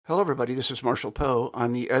Hello, everybody. This is Marshall Poe.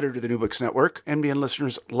 I'm the editor of the New Books Network. NBN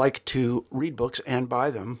listeners like to read books and buy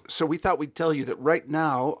them. So we thought we'd tell you that right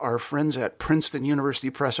now, our friends at Princeton University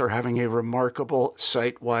Press are having a remarkable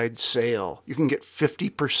site-wide sale. You can get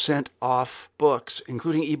 50% off books,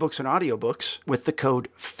 including ebooks and audiobooks, with the code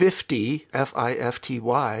 50,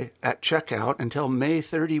 F-I-F-T-Y, at checkout until May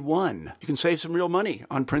 31. You can save some real money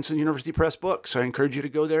on Princeton University Press books. I encourage you to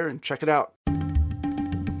go there and check it out.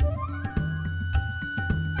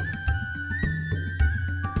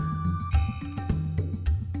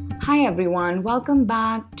 Hi everyone, welcome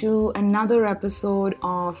back to another episode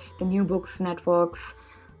of the New Books Network's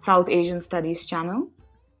South Asian Studies channel.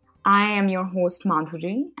 I am your host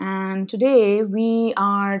Madhuri, and today we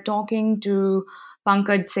are talking to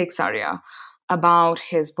Pankaj Seksaria about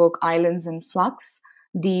his book Islands in Flux,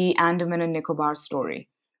 The Andaman and Nicobar Story.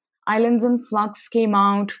 Islands in Flux came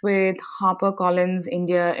out with HarperCollins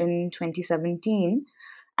India in 2017,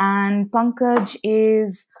 and Pankaj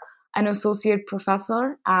is an associate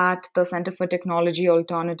professor at the Center for Technology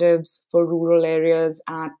Alternatives for Rural Areas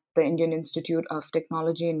at the Indian Institute of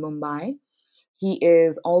Technology in Mumbai. He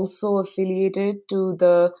is also affiliated to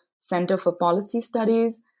the Center for Policy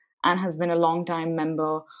Studies and has been a long-time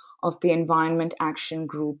member of the Environment Action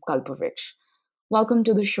Group Kalpavriksha. Welcome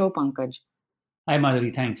to the show, Pankaj. Hi,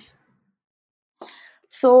 Madhuri. Thanks.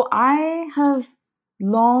 So I have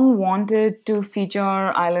long wanted to feature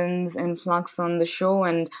Islands in Flux on the show,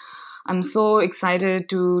 and I'm so excited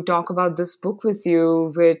to talk about this book with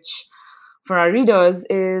you, which for our readers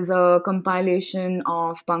is a compilation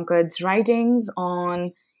of Pankaj's writings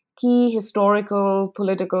on key historical,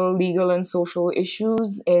 political, legal, and social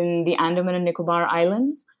issues in the Andaman and Nicobar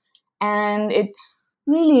Islands. And it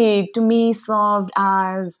really, to me, served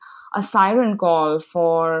as a siren call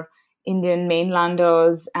for Indian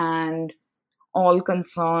mainlanders and all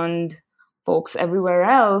concerned folks everywhere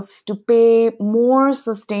else to pay more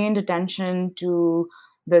sustained attention to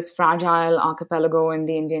this fragile archipelago in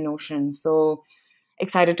the Indian Ocean. So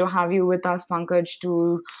excited to have you with us, Pankaj,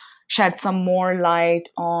 to shed some more light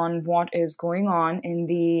on what is going on in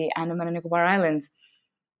the Andaman and Nicobar Islands.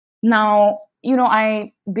 Now,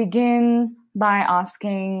 I begin by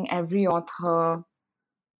asking every author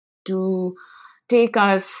to take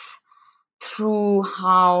us through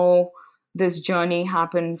how this journey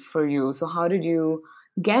happened for you. So how did you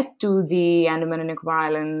get to the Andaman and Nicobar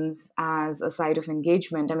Islands as a site of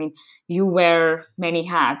engagement? I mean, you wear many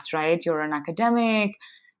hats, right? You're an academic,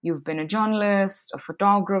 you've been a journalist, a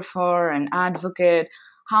photographer, an advocate.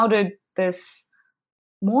 How did this,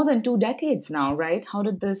 more than 2 decades now, right? How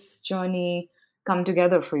did this journey come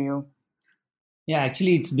together for you? Yeah,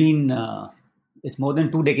 actually, it's more than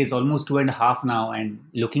 2 decades, almost 2.5 now. And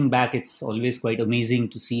looking back, it's always quite amazing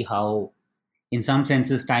to see how, in some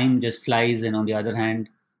senses, time just flies. And on the other hand,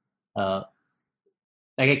 like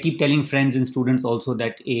I keep telling friends and students also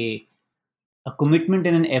that a commitment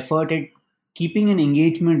and an effort at keeping an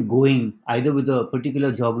engagement going, either with a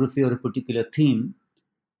particular geography or a particular theme,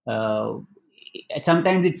 uh,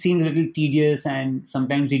 sometimes it seems a little tedious and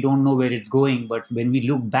sometimes we don't know where it's going. But when we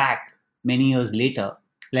look back many years later,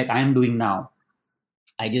 like I'm doing now,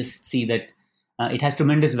 I just see that it has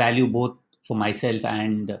tremendous value both for myself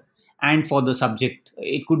and for the subject.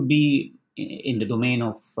 It could be in the domain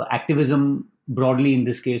of activism broadly in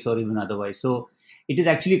this case, or even otherwise. So it is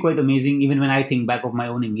actually quite amazing, even when I think back of my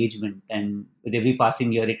own engagement, and with every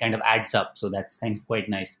passing year, it kind of adds up. So that's kind of quite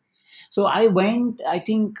nice. So I went. I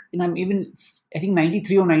think I think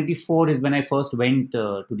 93 or 94 is when I first went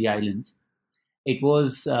to the islands. It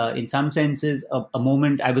was, in some senses, a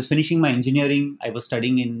moment. I was finishing my engineering. I was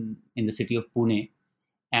studying in the city of Pune,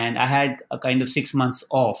 and I had a kind of 6 months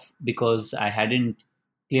off because I hadn't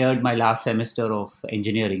cleared my last semester of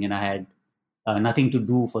engineering, and I had nothing to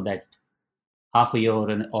do for that half a year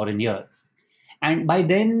or a year. And by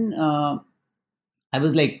then, I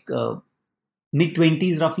was like mid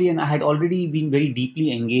 20s roughly, and I had already been very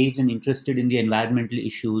deeply engaged and interested in the environmental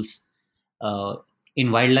issues. Uh, in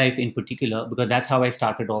wildlife in particular, because that's how I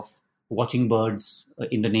started off watching birds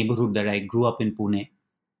in the neighborhood that I grew up in Pune.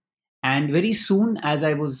 And very soon, as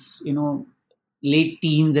I was, late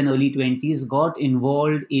teens and early 20s, got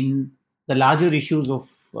involved in the larger issues of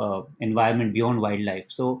environment beyond wildlife.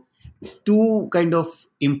 So, two kind of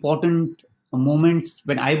important moments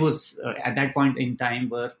when I was at that point in time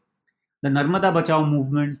were the Narmada Bachao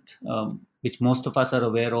movement, which most of us are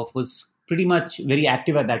aware of, was pretty much very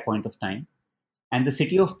active at that point of time. And the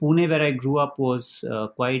city of Pune, where I grew up, was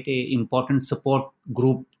quite a important support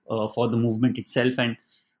group for the movement itself. And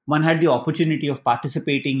one had the opportunity of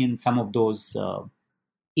participating in some of those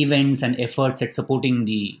events and efforts at supporting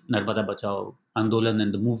the Narmada Bachao Andolan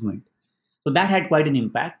and the movement. So that had quite an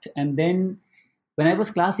impact. And then when I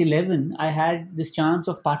was class 11, I had this chance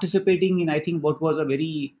of participating in, I think, what was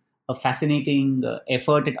a fascinating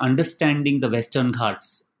effort at understanding the Western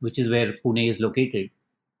Ghats, which is where Pune is located.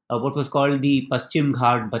 What was called the Paschim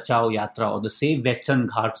Ghat Bachao Yatra, or the Save Western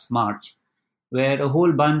Ghats March, where a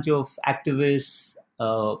whole bunch of activists,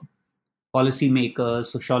 policymakers,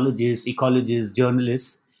 sociologists, ecologists,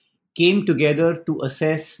 journalists came together to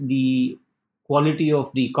assess the quality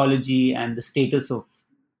of the ecology and the status of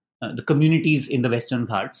the communities in the Western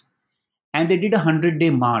Ghats. And they did a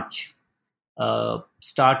 100-day march,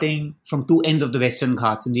 starting from two ends of the Western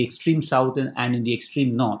Ghats, in the extreme south and in the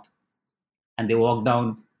extreme north. And they walked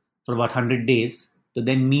down for about 100 days to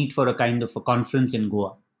then meet for a kind of a conference in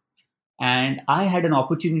Goa. And I had an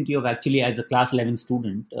opportunity of actually, as a class 11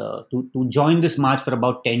 student, to join this march for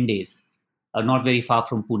about 10 days, not very far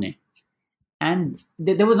from Pune. And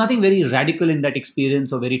there was nothing very radical in that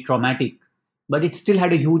experience or very traumatic, but it still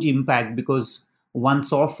had a huge impact because one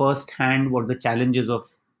saw firsthand what the challenges of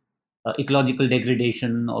ecological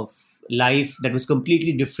degradation, of life that was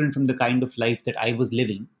completely different from the kind of life that I was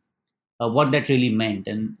living, what that really meant.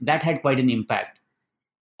 And that had quite an impact.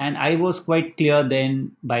 And I was quite clear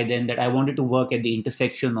by then that I wanted to work at the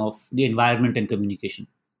intersection of the environment and communication.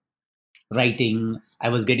 Writing, I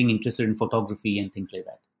was getting interested in photography and things like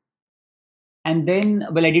that. And then,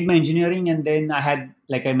 well, I did my engineering, and then I had,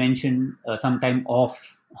 like I mentioned, some time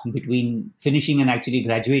off between finishing and actually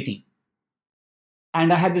graduating.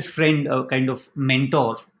 And I had this friend, a kind of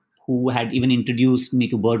mentor, who had even introduced me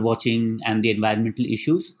to bird watching and the environmental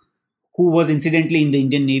issues, who was incidentally in the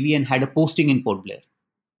Indian Navy and had a posting in Port Blair.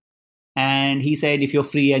 And he said, if you're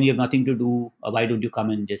free and you have nothing to do, why don't you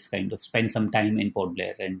come and just kind of spend some time in Port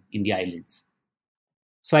Blair and in the islands?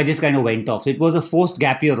 So I just kind of went off. So it was a forced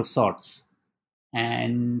gap year of sorts,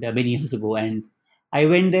 and many years ago. And I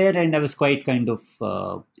went there, and I was quite kind of,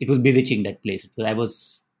 it was bewitching, that place. I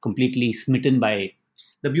was completely smitten by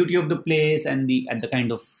the beauty of the place and the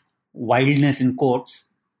kind of wildness in quotes.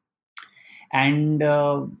 And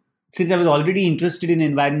since I was already interested in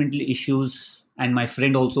environmental issues, and my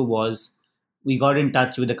friend also was, we got in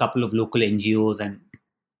touch with a couple of local NGOs and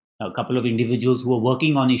a couple of individuals who were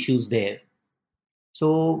working on issues there.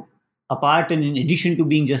 So apart and in addition to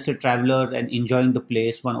being just a traveler and enjoying the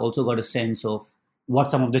place, one also got a sense of what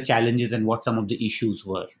some of the challenges and what some of the issues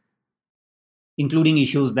were, including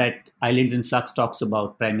issues that Islands in Flux talks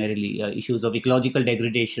about, primarily issues of ecological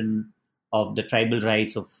degradation, of the tribal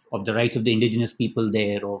rights, of the rights of the indigenous people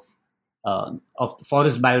there, of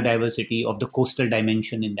forest biodiversity, of the coastal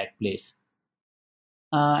dimension in that place.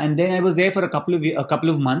 And then I was there for a couple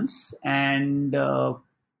of months, and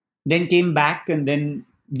then came back, and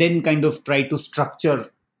then kind of tried to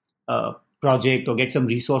structure a project or get some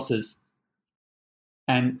resources.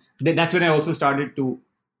 And that's when I also started to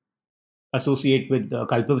associate with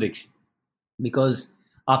Kalpavriksha, because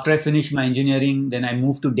after I finished my engineering, then I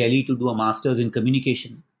moved to Delhi to do a master's in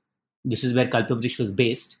communication. This is where Kalpavriksha was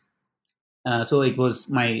based. So it was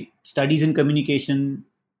my studies in communication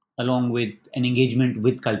along with an engagement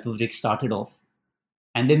with Kalpavriksha started off.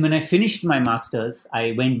 And then when I finished my master's,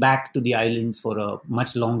 I went back to the islands for a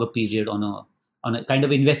much longer period on a kind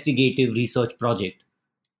of investigative research project,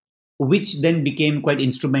 which then became quite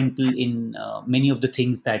instrumental in many of the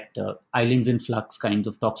things that Islands in Flux kind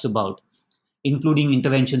of talks about, including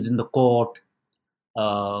interventions in the court,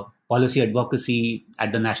 policy advocacy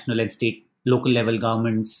at the national and state, local level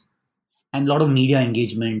governments, and a lot of media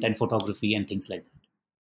engagement and photography and things like that.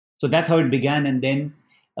 So that's how it began. And then,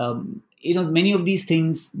 many of these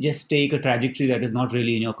things just take a trajectory that is not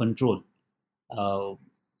really in your control.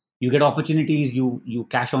 You get opportunities, you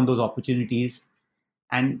cash on those opportunities,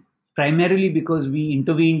 and primarily because we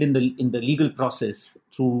intervened in the legal process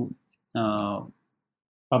through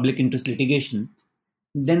public interest litigation,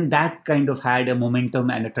 then that kind of had a momentum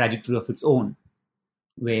and a trajectory of its own,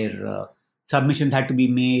 where submissions had to be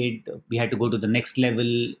made, we had to go to the next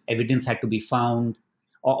level, evidence had to be found,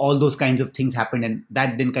 all those kinds of things happened, and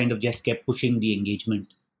that then kind of just kept pushing the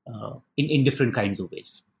engagement in different kinds of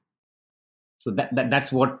ways. So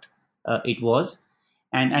that's what it was.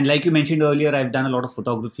 And like you mentioned earlier, I've done a lot of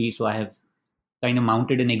photography, so I have kind of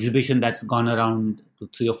mounted an exhibition that's gone around to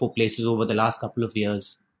 3 or 4 places over the last couple of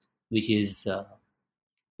years, which is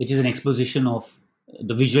an exposition of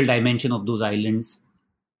the visual dimension of those islands.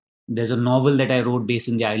 There's a novel that I wrote based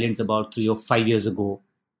in the islands about 3 or 5 years ago.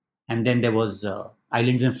 And then there was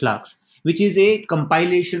Islands in Flux, which is a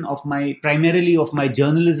compilation primarily of my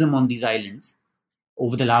journalism on these islands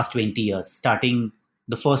over the last 20 years. Starting,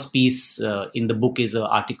 the first piece in the book is an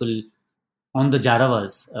article on the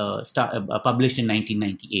Jaravas, published in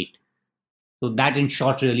 1998. So that, in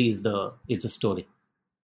short, really is the story.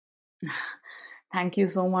 Thank you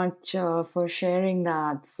so much for sharing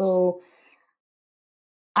that. So,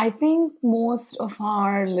 I think most of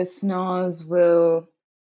our listeners will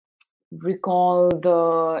recall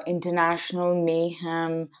the international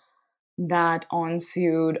mayhem that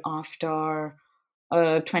ensued after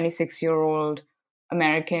a 26-year-old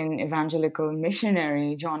American evangelical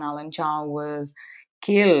missionary, John Allen Chau, was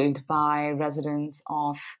killed by residents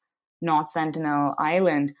of North Sentinel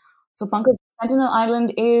Island. So, Pankaj, Sentinel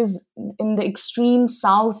Island is in the extreme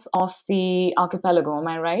south of the archipelago, am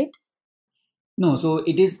I right? No, so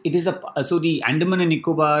so the Andaman and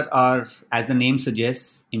Nicobar are, as the name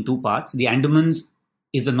suggests, in two parts. The Andamans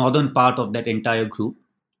is the northern part of that entire group,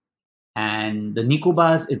 and the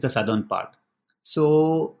Nicobars is the southern part.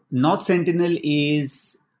 So North Sentinel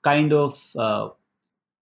is kind of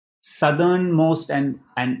southernmost and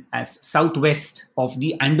as southwest of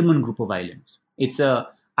the Andaman group of islands. It's a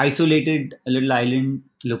isolated little island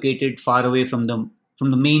located far away from the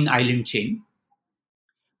main island chain.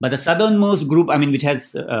 But the southernmost group, I mean, which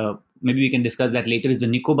has maybe we can discuss that later, is the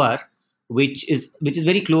Nicobar, which is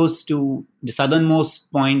very close to the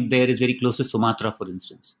southernmost point. There is very close to Sumatra, for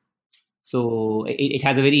instance. So it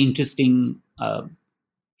has a very interesting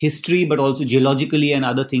history, but also geologically and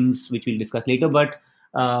other things which we'll discuss later. But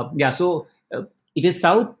so it is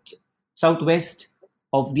southwest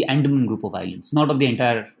of the Andaman group of islands, not of the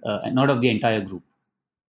entire group.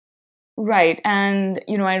 Right. And,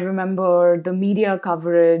 I remember the media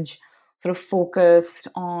coverage sort of focused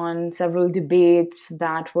on several debates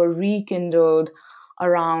that were rekindled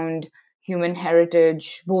around human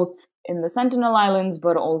heritage, both in the Sentinel Islands,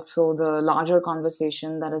 but also the larger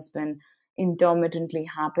conversation that has been intermittently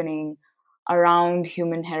happening around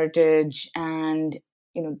human heritage and,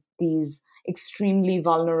 these extremely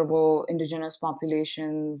vulnerable indigenous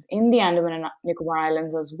populations in the Andaman and Nicobar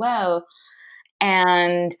Islands as well.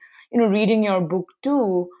 And reading your book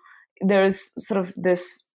too, there's sort of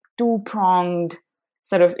this two-pronged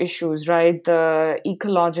set of issues, right? The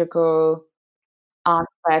ecological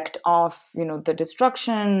aspect of the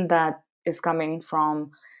destruction that is coming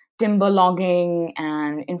from timber logging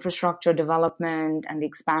and infrastructure development and the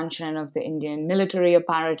expansion of the Indian military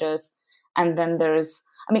apparatus. And then there's,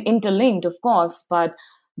 interlinked, of course, but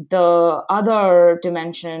the other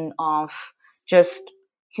dimension of just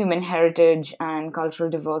human heritage and cultural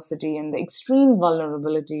diversity and the extreme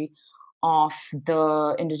vulnerability of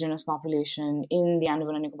the indigenous population in the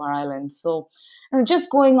Andaman and Nicobar Islands. So, just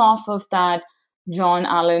going off of that John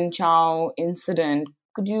Allen Chau incident,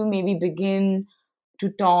 could you maybe begin to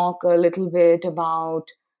talk a little bit about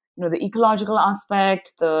the ecological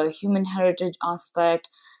aspect, the human heritage aspect,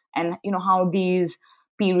 and how these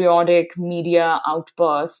periodic media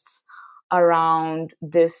outbursts around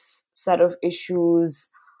this set of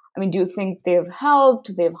issues, do you think they've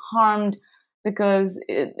helped, they've harmed? Because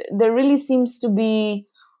there really seems to be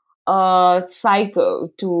a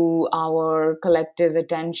cycle to our collective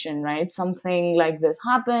attention, right? Something like this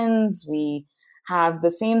happens, we have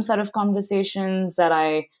the same set of conversations that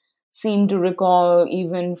I seem to recall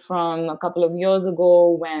even from a couple of years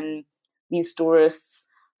ago when these tourists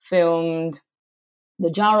filmed the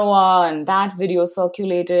Jarawa and that video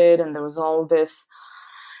circulated and there was all this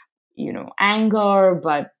anger,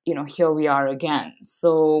 but here we are again.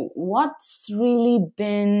 So what's really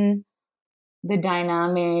been the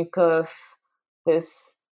dynamic of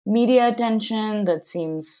this media attention that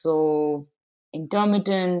seems so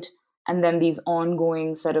intermittent, and then these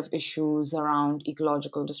ongoing set of issues around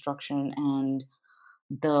ecological destruction and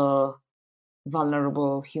the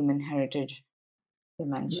vulnerable human heritage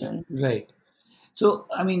dimension? Right. So,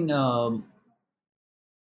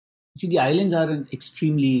 see, the islands are an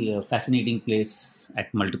extremely fascinating place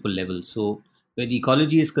at multiple levels. So, where the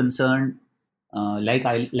ecology is concerned,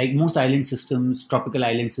 like most island systems, tropical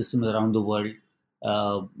island systems around the world,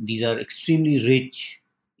 these are extremely rich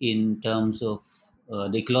in terms of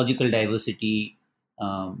the ecological diversity,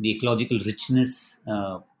 the ecological richness,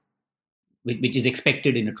 which is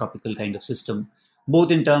expected in a tropical kind of system,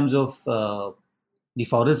 both in terms of the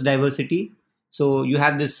forest diversity. So you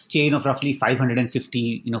have this chain of roughly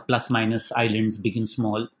 550, plus minus islands, big and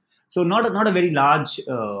small. So not a very large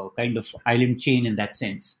kind of island chain in that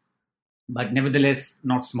sense, but nevertheless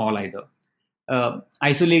not small either.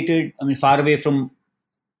 Isolated, far away from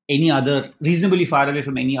reasonably far away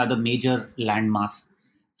from any other major landmass.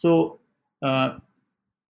 So the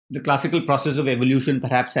classical process of evolution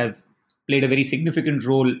perhaps have played a very significant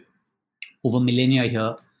role over millennia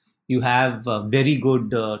here. You have very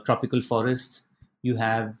good tropical forests. You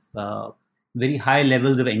have very high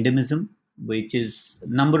levels of endemism, which is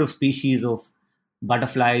number of species of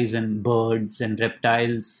butterflies and birds and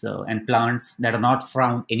reptiles and plants that are not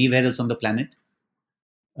found anywhere else on the planet.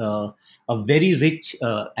 A very rich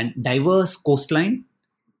and diverse coastline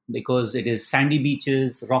because it is sandy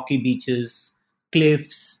beaches, rocky beaches,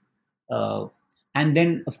 cliffs, uh, and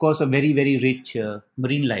then, of course, a very, very rich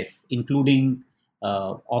marine life, including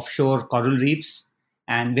offshore coral reefs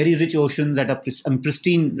and very rich oceans that are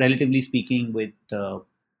pristine, relatively speaking, with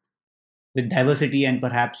diversity and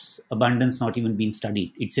perhaps abundance not even being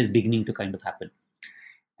studied. It's just beginning to kind of happen.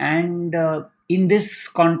 And in this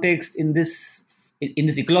context, in this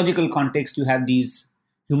ecological context, you have these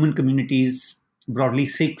human communities, broadly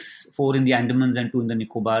six, four in the Andamans and two in the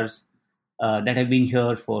Nicobars, that have been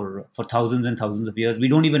here for thousands and thousands of years. We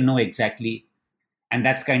don't even know exactly, and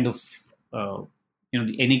that's kind of the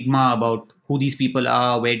enigma about who these people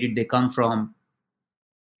are, where did they come from,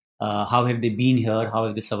 how have they been here, how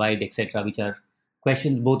have they survived, etc., which are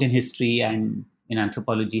questions both in history and in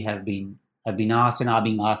anthropology have been asked and are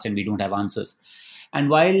being asked, and we don't have answers.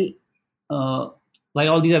 And uh, while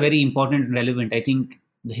all these are very important and relevant, I think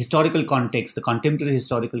the historical context, the contemporary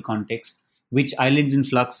historical context, which Islands in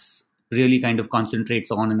Flux really kind of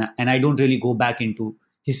concentrates on, and I don't really go back into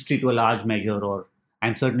history to a large measure, or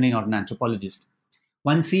I'm certainly not an anthropologist.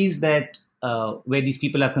 One sees that where these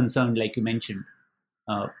people are concerned, like you mentioned,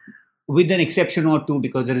 uh, with an exception or two,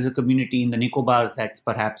 because there is a community in the Nicobars that's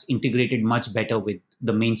perhaps integrated much better with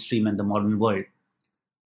the mainstream and the modern world.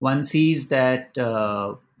 One sees that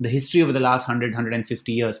the history over the last 100,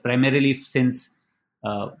 years, primarily since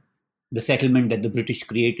uh, the settlement that the British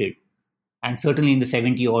created, and certainly in the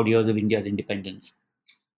 70 odd years of India's independence,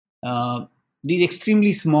 uh, these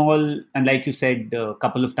extremely small and, like you said a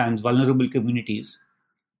couple of times, vulnerable communities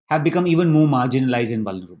have become even more marginalized and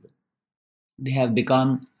vulnerable. They have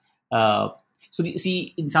become uh, so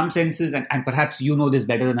see, in some senses, and perhaps you know this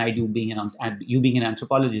better than I do, being an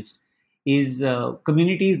anthropologist, is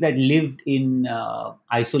communities that lived in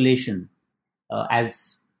isolation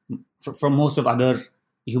as from most of other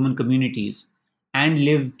human communities, and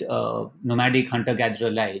lived nomadic hunter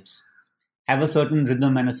gatherer lives, have a certain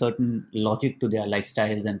rhythm and a certain logic to their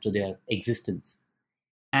lifestyles and to their existence.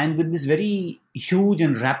 And with this very huge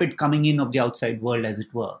and rapid coming in of the outside world, as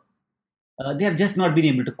it were, they have just not been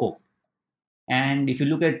able to cope. And if you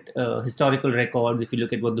look at historical records, if you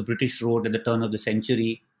look at what the British wrote at the turn of the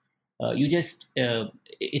century,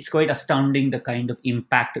 it's quite astounding the kind of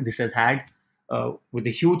impact this has had, with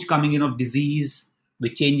the huge coming in of disease,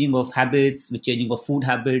 with changing of habits, with changing of food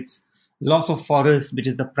habits, loss of forest, which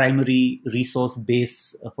is the primary resource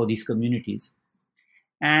base for these communities.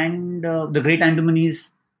 And the Great Andamanese,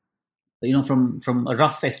 from a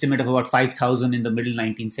rough estimate of about 5,000 in the middle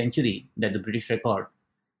 19th century that the British record,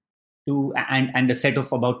 to and a set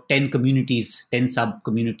of about 10 communities, 10 sub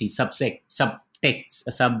communities, subtexts,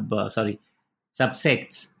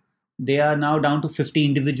 subsects. They are now down to 50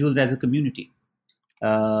 individuals as a community.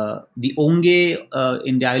 The Onge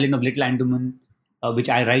in the island of Little Andaman, which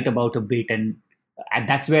I write about a bit, and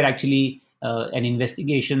that's where actually an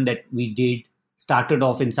investigation that we did started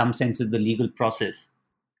off, in some senses, the legal process.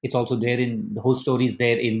 It's also there in the whole story is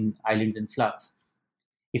there in Islands in Flux.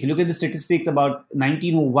 If you look at the statistics, about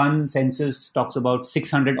 1901 census talks about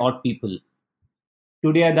 600 odd people.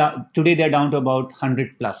 Today they're down to about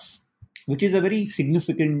 100 plus, which is a very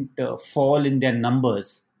significant fall in their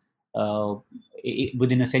numbers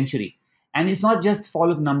within a century. And it's not just fall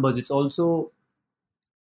of numbers; it's also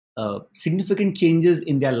significant changes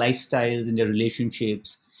in their lifestyles, in their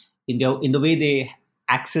relationships, in the way they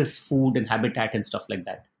access food and habitat and stuff like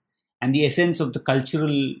that, and the essence of the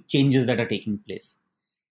cultural changes that are taking place.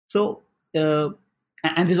 So,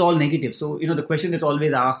 and this is all negative. So, the question that's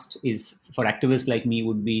always asked is, for activists like me,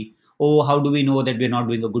 would be, oh, how do we know that we're not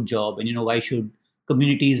doing a good job? And, why should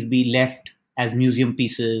communities be left as museum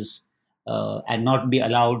pieces and not be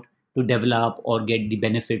allowed to develop or get the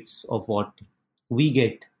benefits of what we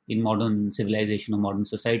get in modern civilization or modern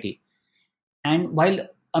society? And while,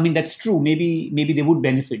 I mean, that's true, maybe they would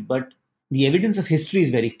benefit, but the evidence of history is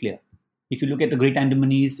very clear. If you look at the Great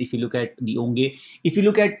Andamanese, if you look at the Onge, if you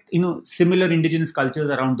look at similar indigenous cultures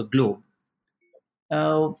around the globe,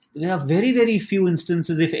 there are very, very few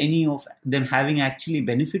instances, if any, of them having actually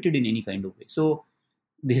benefited in any kind of way. So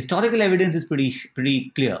the historical evidence is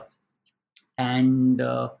pretty clear, and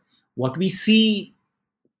what we see,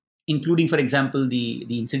 including, for example, the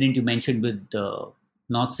incident you mentioned with the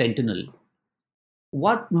North Sentinel,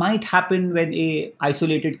 what might happen when a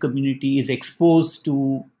isolated community is exposed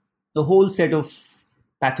to the whole set of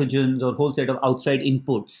pathogens or whole set of outside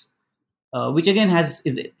inputs which again is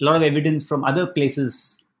a lot of evidence from other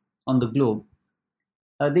places on the globe.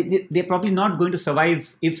 They're probably not going to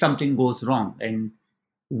survive if something goes wrong. And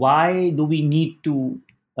why do we need to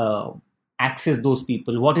access those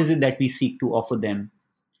people? What is it that we seek to offer them?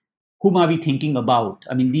 Whom are we thinking about?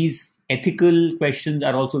 I mean, these ethical questions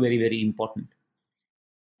are also very, very important.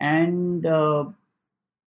 And I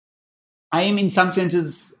am, in some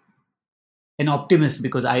senses, an optimist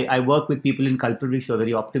because I work with people in Kalparish who are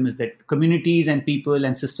very optimistic that communities and people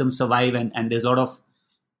and systems survive, and there's a lot of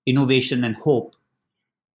innovation and hope.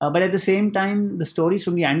 But at the same time, the stories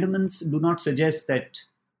from the Andamans do not suggest that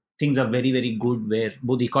things are very, very good where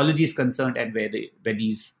both ecology is concerned and where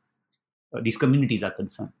these communities are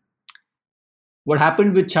concerned. What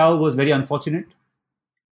happened with Chao was very unfortunate.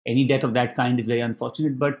 Any death of that kind is very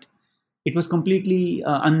unfortunate, but it was completely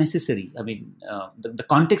unnecessary. I mean, the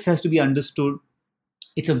context has to be understood.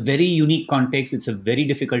 It's a very unique context. It's a very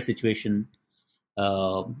difficult situation.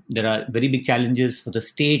 There are very big challenges for the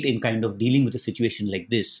state in kind of dealing with a situation like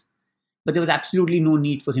this. But there was absolutely no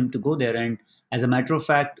need for him to go there. And as a matter of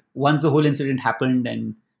fact, once the whole incident happened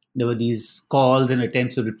and there were these calls and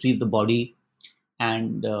attempts to retrieve the body,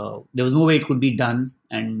 and there was no way it could be done.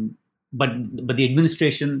 But the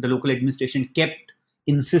administration, the local administration, kept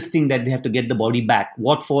insisting that they have to get the body back.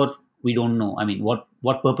 What for? We don't know. I mean, what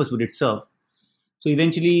purpose would it serve? So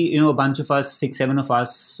eventually, a bunch of us, 6, 7 of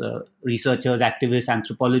us, researchers, activists,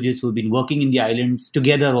 anthropologists who've been working in the islands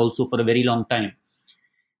together also for a very long time,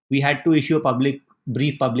 we had to issue a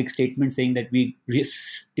brief public statement saying that we,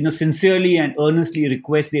 sincerely and earnestly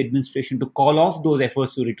request the administration to call off those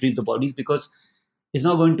efforts to retrieve the bodies because it's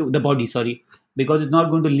not going to because it's not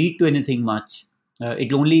going to lead to anything much.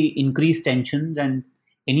 It will only increase tensions, and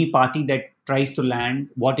any party that tries to land,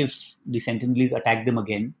 what if the Sentinelese attack them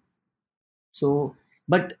again? So,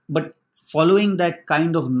 but following that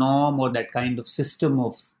kind of norm or that kind of system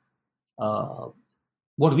of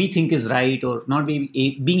what we think is right, or not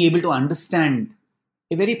being able to understand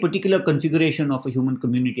a very particular configuration of a human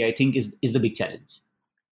community, I think is the big challenge.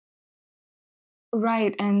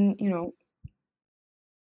 Right, and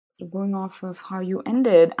so going off of how you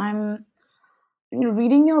ended, I'm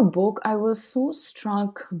reading your book, I was so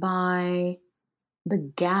struck by the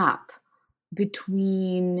gap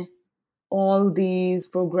between all these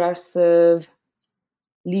progressive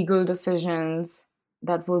legal decisions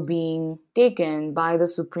that were being taken by the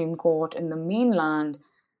Supreme Court in the mainland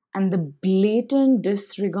and the blatant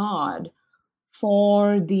disregard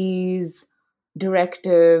for these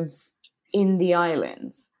directives in the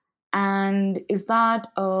islands. And is that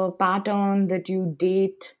a pattern that you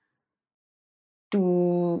date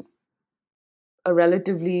to a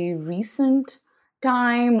relatively recent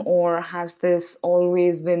time, or has this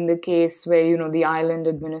always been the case where the island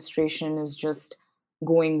administration is just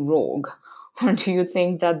going rogue? Or do you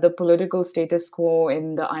think that the political status quo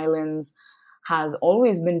in the islands has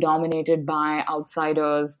always been dominated by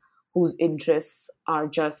outsiders whose interests are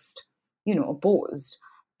just opposed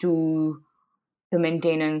to the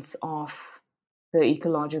maintenance of the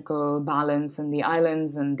ecological balance in the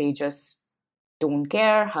islands, and they just don't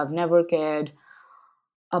care, have never cared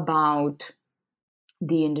about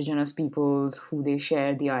the indigenous peoples who they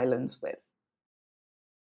share the islands with?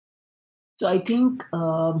 So I think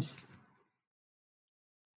I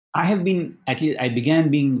began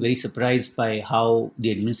being very surprised by how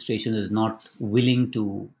the administration is not willing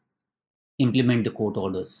to implement the court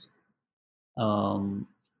orders.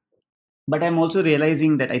 But I'm also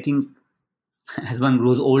realizing that I think as one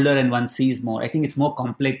grows older and one sees more, I think it's more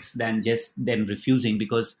complex than just them refusing,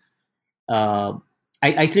 because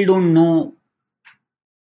I still don't know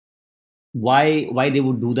why they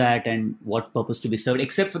would do that and what purpose to be served,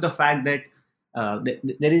 except for the fact that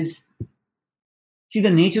there is, the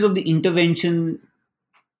nature of the intervention,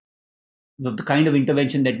 the kind of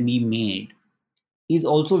intervention that we made is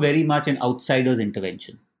also very much an outsider's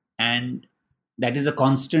intervention. And that is a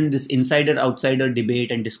constant, this insider-outsider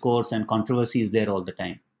debate and discourse and controversy is there all the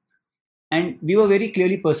time. And we were very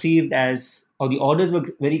clearly perceived as, or the orders were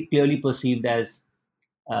very clearly perceived as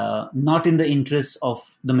not in the interests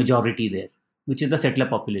of the majority there, which is the settler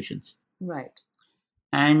populations. Right.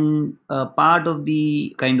 And part of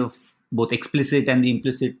the kind of both explicit and the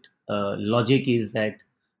implicit logic is that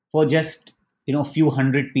for just a few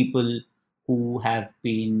hundred people who have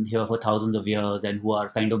been here for thousands of years and who are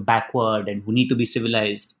kind of backward and who need to be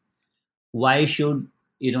civilized, why should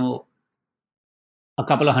a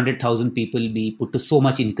couple of 100,000 people be put to so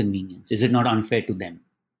much inconvenience? Is it not unfair to them?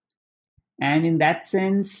 And in that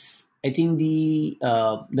sense, I think the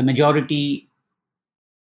majority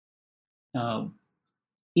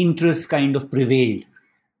interest kind of prevailed.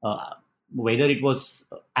 whether it was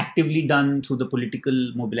actively done through the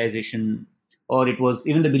political mobilization, or it was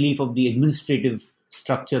even the belief of the administrative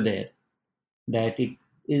structure there, that it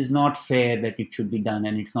is not fair that it should be done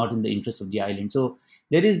and it's not in the interest of the island. So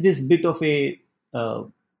there is this bit of a, uh,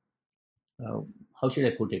 how should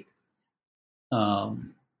I put it,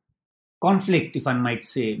 um, conflict, if I might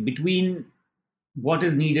say, between what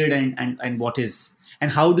is needed and what is,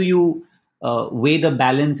 and how do you weigh the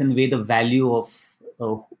balance and weigh the value of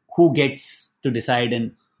who gets to decide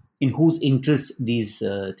and in whose interest these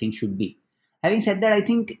things should be. Having said that, I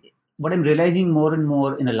think what I'm realizing more and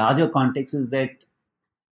more in a larger context is that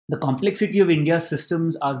the complexity of India's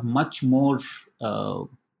systems are much more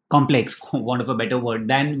complex, for want of a better word,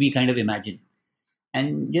 than we kind of imagine.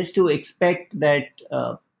 And just to expect that,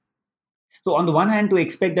 so on the one hand, to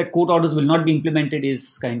expect that court orders will not be implemented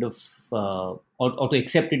is kind of, or to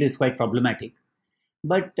accept it is quite problematic.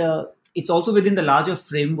 But it's also within the larger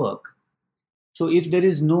framework. So if there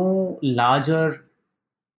is no larger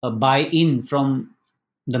buy-in from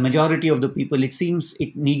the majority of the people, it seems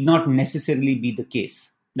it need not necessarily be the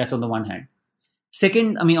case. That's on the one hand.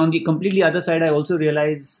 Second, I mean, on the completely other side, I also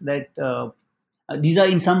realize that these are,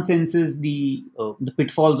 in some senses, the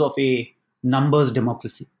pitfalls of a numbers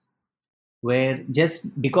democracy, where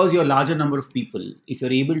just because you're a larger number of people, if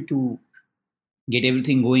you're able to get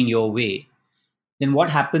everything going your way, then what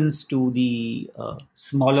happens to the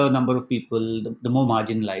smaller number of people, the more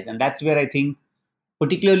marginalized? And that's where I think,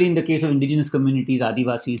 particularly in the case of indigenous communities,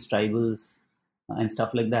 Adivasis, tribals, and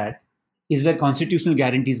stuff like that, is where constitutional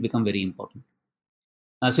guarantees become very important.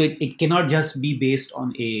 So it cannot just be based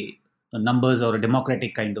on a numbers or a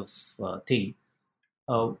democratic kind of thing,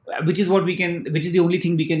 which is the only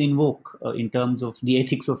thing we can invoke in terms of the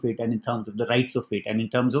ethics of it, and in terms of the rights of it, and in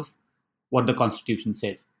terms of what the Constitution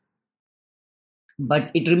says.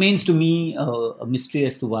 But it remains to me a mystery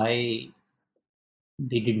as to why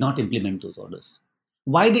they did not implement those orders.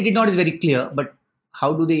 Why they did not is very clear, but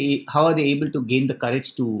how are they able to gain the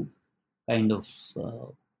courage to kind of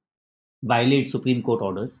violate Supreme Court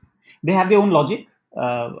orders? They have their own logic.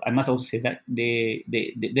 I must also say that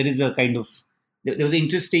there is a kind of, there was an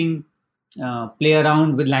interesting play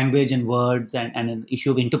around with language and words, and an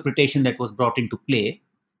issue of interpretation that was brought into play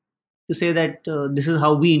to say that this is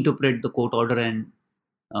how we interpret the court order, and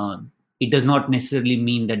it does not necessarily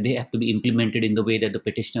mean that they have to be implemented in the way that the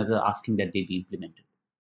petitioners are asking that they be implemented.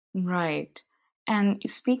 Right. And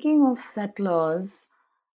speaking of settlers,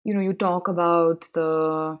 you talk about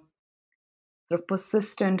the sort of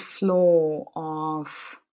persistent flow of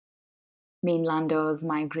mainlanders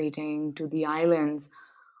migrating to the islands.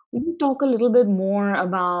 Will you talk a little bit more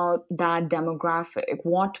about that demographic?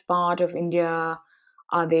 What part of India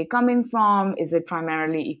are they coming from? Is it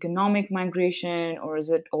primarily economic migration, or is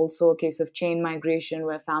it also a case of chain migration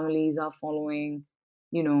where families are following,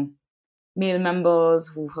 male members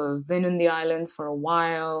who have been in the islands for a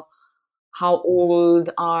while? How old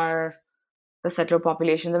are the settler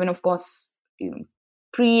populations? I mean, of course,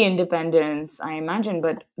 pre-independence, I imagine,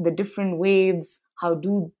 but the different waves, how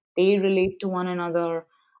do they relate to one another?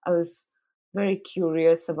 I was very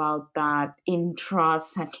curious about that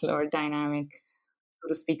intra-settler dynamic, so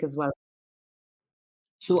to speak, as well.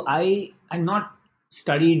 So I'm not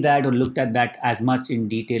studied that or looked at that as much in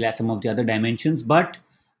detail as some of the other dimensions, but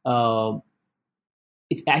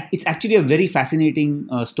it's actually a very fascinating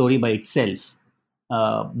story by itself.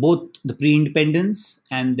 Both the pre-independence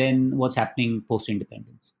and then what's happening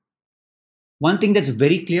post-independence. One thing that's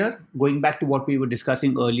very clear, going back to what we were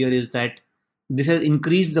discussing earlier, is that this has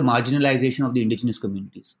increased the marginalization of the indigenous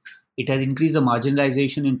communities. It has increased the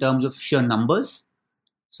marginalization in terms of sheer numbers.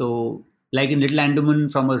 So, like in Little Andaman,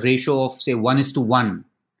 from a ratio of, say, 1:1,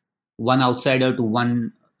 one outsider to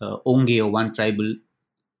one Onge or one tribal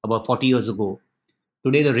about 40 years ago,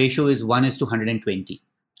 today the ratio is 1:120.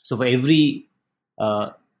 So, for every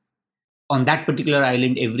on that particular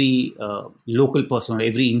island, every local person or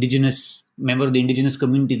every indigenous member of the indigenous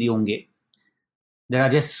community, the Onge, there are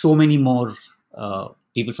just so many more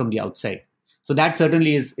people from the outside. So that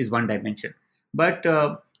certainly is one dimension. But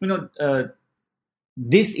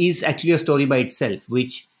this is actually a story by itself,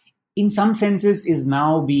 which in some senses is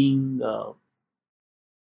now being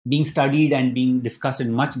studied and being discussed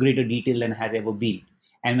in much greater detail than has ever been.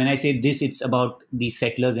 And when I say this, it's about the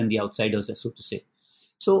settlers and the outsiders, so to say.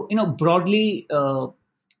 So, broadly,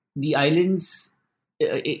 the islands,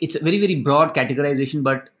 it's a very, very broad categorization,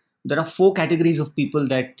 but there are 4 categories of people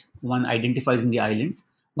that one identifies in the islands.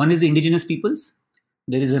 One is the indigenous peoples.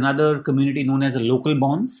 There is another community known as the local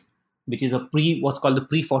bonds, which is what's called the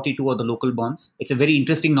pre-42 or the local bonds. It's a very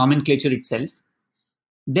interesting nomenclature itself.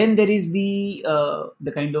 Then there is the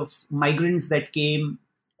kind of migrants that came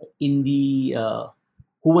in the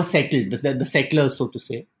who were settled, the settlers, so to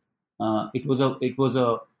say. It was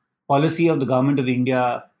a policy of the government of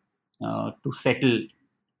India to settle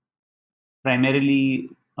primarily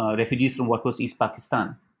refugees from what was East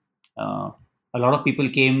Pakistan. Uh, a lot of people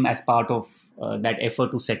came as part of that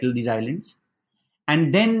effort to settle these islands.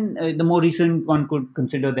 And then the more recent one could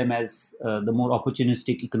consider them as the more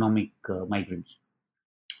opportunistic economic migrants.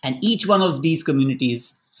 And each one of these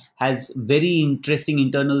communities has very interesting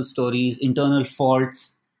internal stories, internal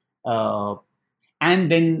faults, uh, and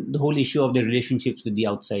then the whole issue of the relationships with the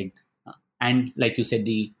outside. And like you said,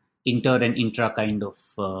 the inter and intra kind of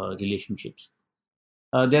relationships.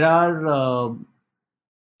 Uh, there are uh,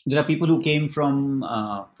 there are people who came from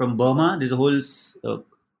Burma. There's a whole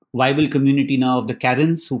viable community now of the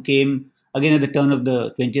Karens who came again at the turn of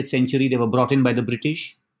the 20th century. They were brought in by the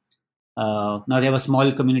British. Now they have a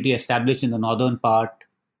small community established in the northern part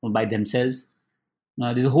by themselves.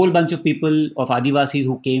 There's a whole bunch of people of Adivasis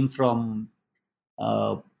who came from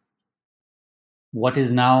uh, what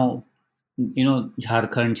is now,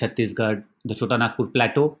 Jharkhand, Chhattisgarh, the Chota Nagpur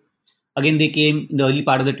Plateau. Again, they came in the early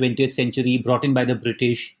part of the 20th century, brought in by the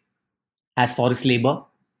British as forced labor.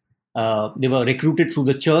 They were recruited through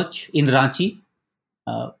the church in Ranchi.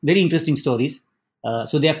 Very interesting stories.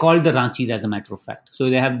 So they are called the Ranchis, as a matter of fact. So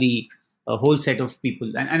they have the whole set of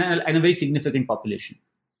people and a very significant population.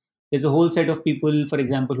 There's a whole set of people, for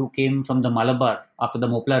example, who came from the Malabar after the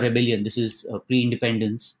Mopla rebellion. This is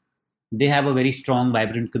pre-independence. They have a very strong,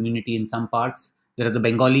 vibrant community in some parts. There are the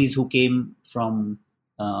Bengalis who came from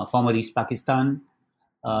former East Pakistan.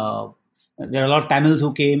 Uh, there are a lot of Tamils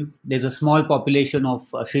who came. There's a small population of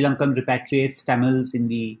Sri Lankan repatriates, Tamils, in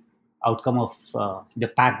the outcome of the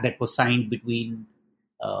pact that was signed between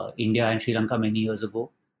India and Sri Lanka many years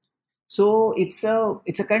ago. So it's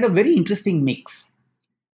a kind of very interesting mix.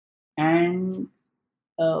 And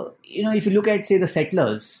if you look at, say, the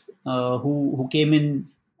settlers who came in,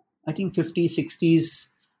 I think 50s, 60s,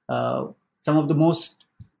 some of the most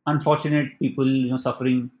unfortunate people,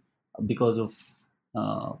 suffering because of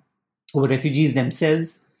uh, who were refugees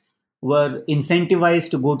themselves, were incentivized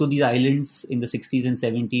to go to these islands in the 60s and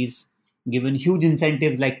 70s, given huge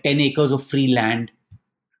incentives like 10 acres of free land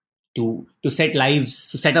to set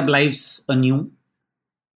up lives anew.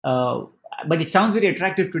 Uh, but it sounds very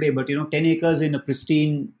attractive today. But 10 acres in a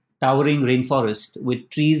pristine, towering rainforest with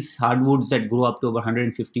trees, hardwoods that grow up to over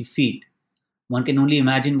 150 feet. One can only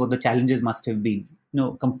imagine what the challenges must have been.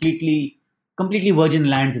 Completely virgin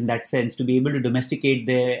lands in that sense. To be able to domesticate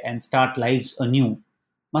there and start lives anew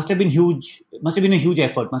must have been huge. Must have been a huge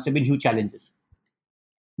effort. Must have been huge challenges.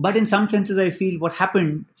 But in some senses, I feel what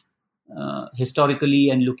happened historically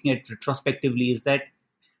and looking at retrospectively is that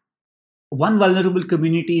one vulnerable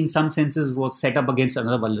community in some senses was set up against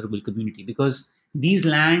another vulnerable community, because these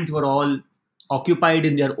lands were all occupied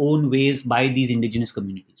in their own ways by these indigenous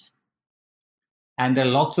communities. And there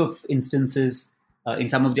are lots of instances in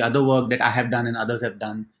some of the other work that I have done and others have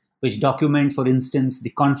done, which document, for instance, the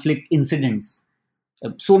conflict incidents.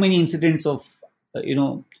 So many incidents of,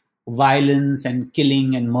 violence and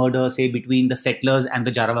killing and murder, say, between the settlers and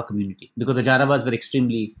the Jarawa community, because the Jarawas were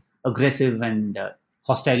extremely aggressive and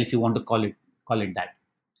hostile, if you want to call it that.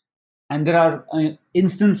 And there are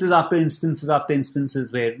instances after instances after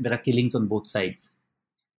instances where there are killings on both sides.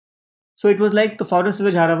 So it was like the forest of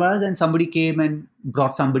the Jarawas, and somebody came and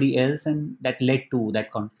brought somebody else, and that led to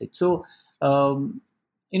that conflict. So,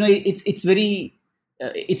 it's very,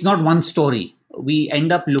 it's not one story. We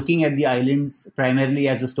end up looking at the islands primarily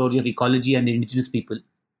as a story of ecology and indigenous people,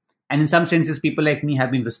 and in some senses, people like me have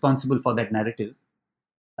been responsible for that narrative.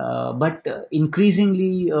 But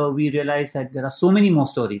increasingly, we realize that there are so many more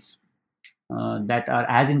stories that are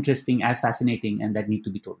as interesting, as fascinating, and that need to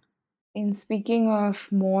be told. In speaking of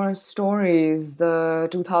more stories, the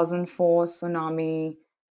 2004 tsunami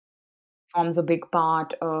forms a big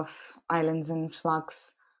part of Islands in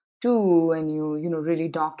Flux too, and you really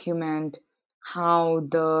document how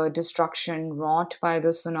the destruction wrought by the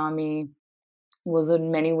tsunami was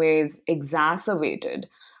in many ways exacerbated,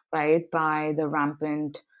 right, by the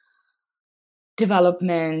rampant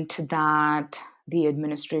development that the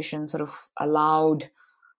administration sort of allowed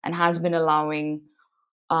and has been allowing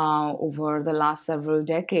over the last several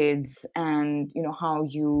decades. And how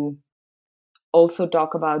you also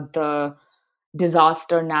talk about the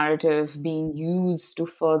disaster narrative being used to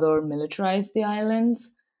further militarize the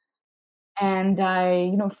islands. And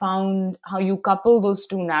I found how you couple those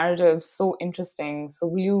two narratives so interesting. So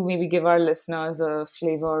will you maybe give our listeners a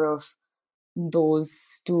flavor of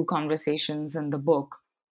those two conversations in the book?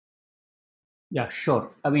 Yeah, sure.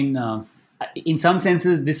 I mean, in some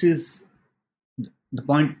senses, this is the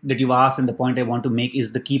point that you've asked, and the point I want to make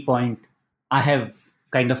is the key point I have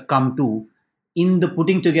kind of come to in the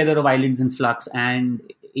putting together of Islands in Flux and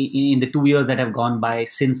in the 2 years that have gone by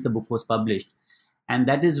since the book was published. And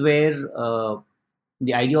that is where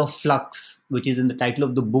the idea of flux, which is in the title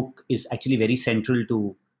of the book, is actually very central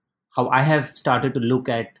to how I have started to look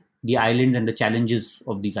at the islands and the challenges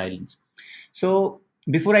of these islands. So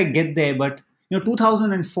before I get there, but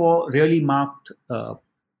 2004 really marked a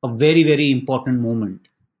very, very important moment,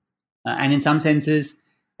 and in some senses,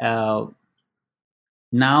 uh,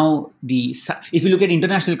 now if you look at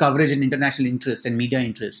international coverage and international interest and media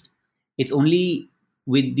interest, it's only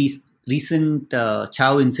with these recent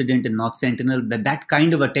Chow incident in North Sentinel that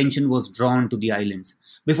kind of attention was drawn to the islands.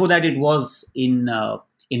 Before that, it was in the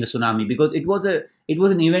tsunami, because it was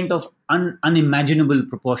an event of unimaginable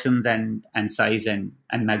proportions and size and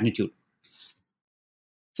magnitude.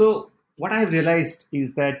 So what I have realized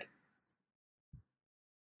is that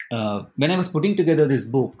when I was putting together this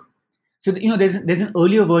book, so there's an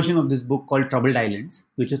earlier version of this book called Troubled Islands,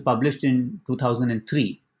 which was published in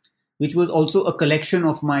 2003, which was also a collection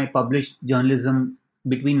of my published journalism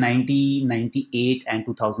between 1998 and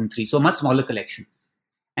 2003. So a much smaller collection.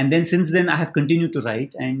 And then since then, I have continued to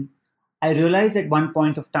write. And I realized at one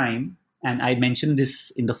point of time, and I mentioned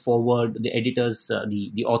this in the foreword, the editors,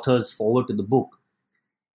 the author's foreword to the book,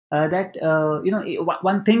 that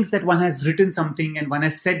one thinks that one has written something and one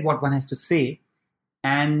has said what one has to say,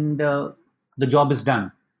 and the job is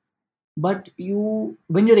done. But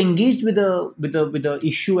when you're engaged with a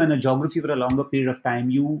issue and a geography for a longer period of time,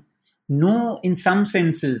 you know, in some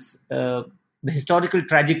senses, the historical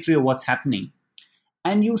trajectory of what's happening,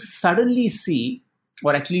 and you suddenly see,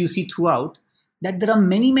 or actually you see throughout, that there are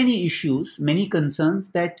many issues, many concerns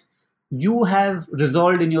that you have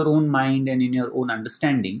resolved in your own mind and in your own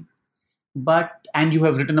understanding, and you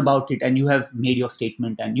have written about it and you have made your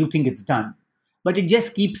statement and you think it's done, but it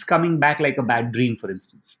just keeps coming back like a bad dream, for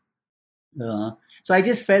instance. So I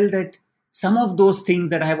just felt that some of those things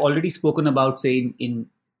that I have already spoken about, say in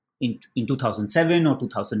 2007 or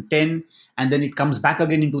 2010, and then it comes back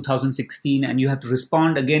again in 2016, and you have to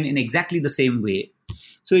respond again in exactly the same way.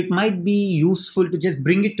 So it might be useful to just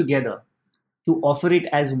bring it together, to offer it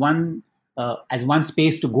as one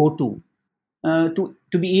space to go to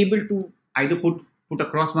be able to either put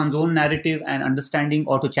across one's own narrative and understanding,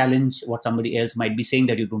 or to challenge what somebody else might be saying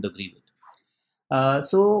that you don't agree with.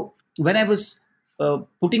 So when I was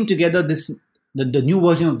putting together the new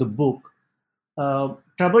version of the book,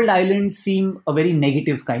 Troubled Islands seemed a very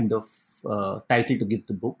negative kind of title to give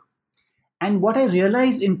the book. And what I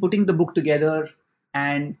realized in putting the book together,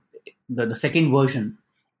 and the second version,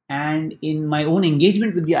 and in my own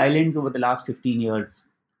engagement with the islands over the last 15 years,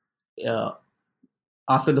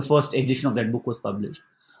 after the first edition of that book was published,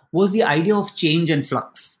 was the idea of change and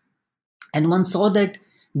flux. And one saw that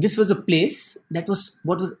this was a place that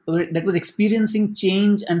was experiencing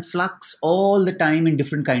change and flux all the time in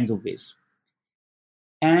different kinds of ways.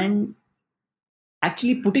 And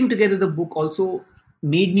actually putting together the book also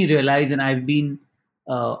made me realize, and I've been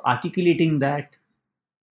articulating that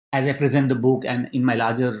as I present the book and in my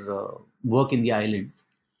larger work in the islands,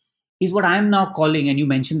 is what I'm now calling, and you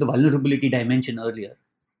mentioned the vulnerability dimension earlier,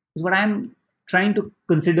 is what I'm trying to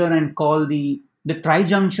consider and call the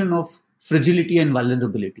trijunction of fragility and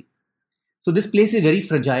vulnerability. So this place is very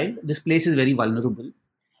fragile, this place is very vulnerable,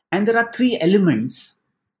 and there are three elements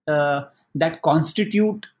that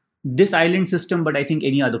constitute this island system, but I think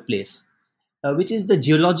any other place, which is the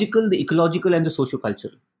geological, the ecological, and the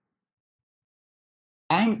socio-cultural.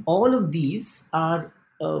 And all of these are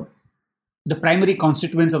the primary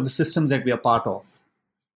constituents of the systems that we are part of.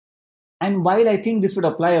 And while I think this would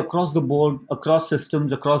apply across the board, across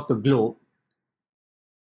systems, across the globe,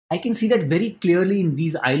 I can see that very clearly in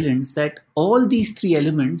these islands, that all these three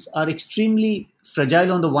elements are extremely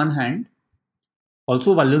fragile on the one hand,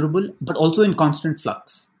 also vulnerable, but also in constant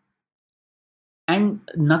flux. And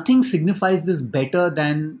nothing signifies this better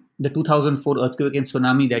than the 2004 earthquake and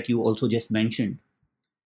tsunami that you also just mentioned,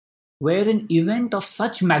 where an event of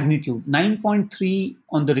such magnitude, 9.3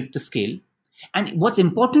 on the Richter scale, and what's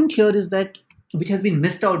important here is that, which has been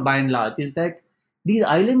missed out by and large, is that these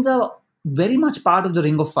islands are very much part of the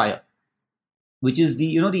Ring of Fire, which is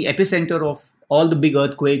the epicenter of all the big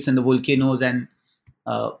earthquakes and the volcanoes, and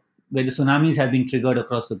where the tsunamis have been triggered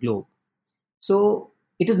across the globe. So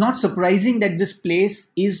it is not surprising that this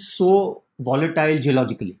place is so volatile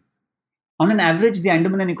geologically. On an average, the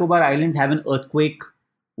Andaman and Nicobar Islands have an earthquake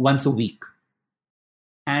once a week.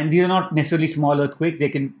 And these are not necessarily small earthquakes. They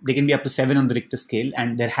can be up to 7 on the Richter scale.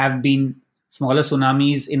 And there have been smaller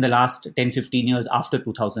tsunamis in the last 10-15 years after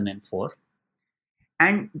 2004.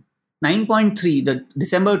 And 9.3, the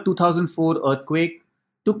December 2004 earthquake,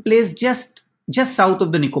 took place just south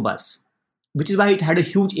of the Nicobars, which is why it had a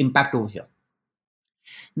huge impact over here.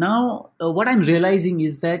 Now, what I'm realizing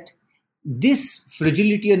is that this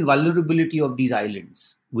fragility and vulnerability of these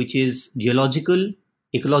islands, which is geological,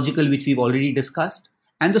 ecological, which we've already discussed,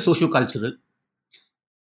 and the socio-cultural,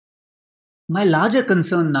 my larger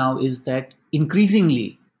concern now is that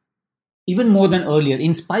increasingly, even more than earlier,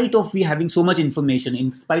 in spite of we having so much information,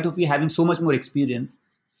 in spite of we having so much more experience,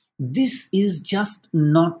 this is just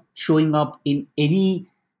not showing up in any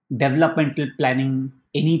developmental planning,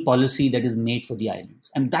 any policy that is made for the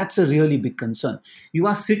islands. And that's a really big concern. You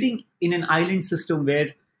are sitting in an island system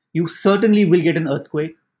where you certainly will get an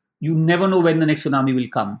earthquake. You never know when the next tsunami will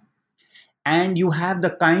come. And you have the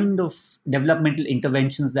kind of developmental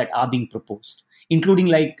interventions that are being proposed, including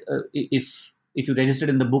like if you registered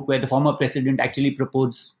in the book where the former president actually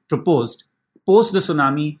proposed post the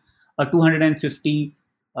tsunami a 250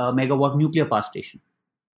 megawatt nuclear power station.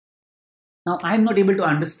 Now, I'm not able to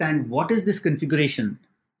understand what is this configuration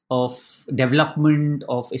of development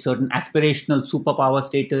of a certain aspirational superpower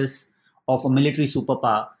status, of a military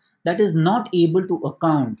superpower, that is not able to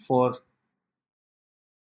account for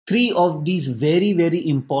three of these very, very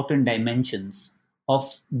important dimensions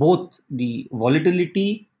of both the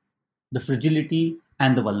volatility, the fragility,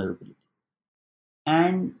 and the vulnerability.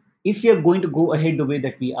 And if we are going to go ahead the way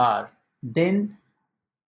that we are, then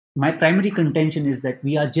my primary contention is that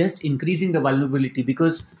we are just increasing the vulnerability,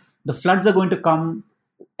 because the floods are going to come,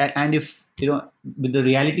 and if with the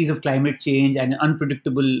realities of climate change and an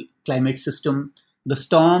unpredictable climate system, the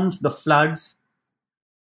storms, the floods,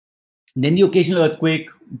 then the occasional earthquake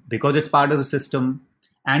because it's part of the system,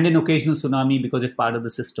 and an occasional tsunami because it's part of the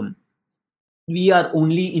system, we are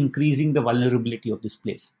only increasing the vulnerability of this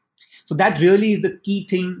place. So that really is the key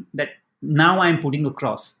thing that now I'm putting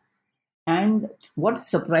across. And what's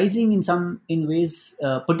surprising in ways,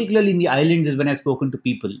 particularly in the islands, is when I've spoken to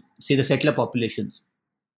people, say the settler populations,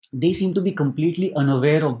 they seem to be completely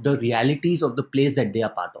unaware of the realities of the place that they are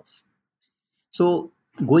part of. So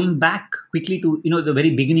going back quickly to the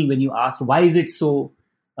very beginning, when you asked why is it so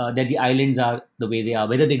that the islands are the way they are,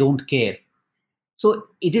 whether they don't care. So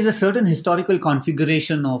it is a certain historical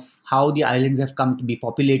configuration of how the islands have come to be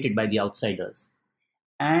populated by the outsiders,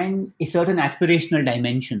 and a certain aspirational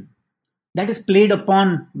dimension that is played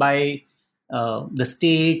upon by the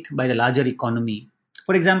state, by the larger economy.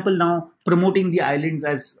 For example, now promoting the islands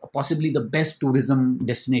as possibly the best tourism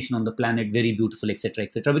destination on the planet, very beautiful, etc.,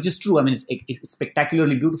 which is true. I mean, it's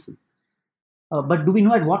spectacularly beautiful. But do we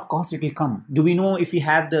know at what cost it will come? Do we know if we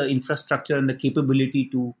have the infrastructure and the capability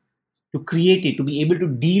to create it, to be able to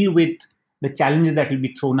deal with the challenges that will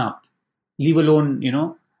be thrown up, leave alone,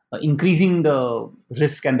 increasing the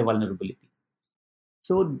risk and the vulnerability?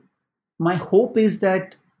 So my hope is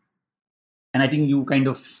that, and I think you kind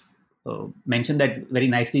of mentioned that very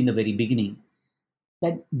nicely in the very beginning,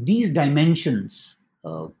 that these dimensions,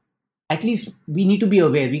 at least we need to be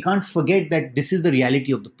aware. We can't forget that this is the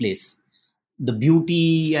reality of the place. The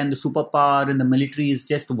beauty and the superpower and the military is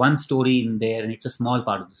just one story in there, and it's a small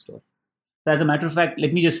part of the story. So as a matter of fact,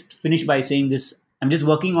 let me just finish by saying this. I'm just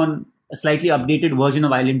working on a slightly updated version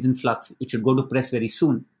of Islands in Flux, which should go to press very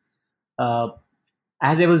soon.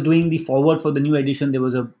 As I was doing the forward for the new edition, there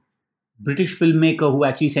was a British filmmaker who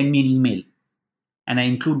actually sent me an email, and I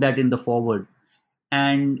include that in the forward.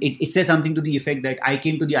 And it says something to the effect that I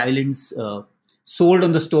came to the islands sold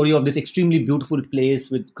on the story of this extremely beautiful place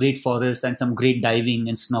with great forests and some great diving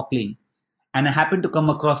and snorkeling. And I happened to come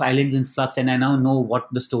across Islands in Flux, and I now know what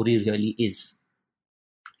the story really is.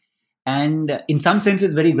 And in some sense,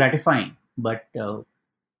 it's very gratifying. But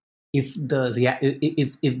if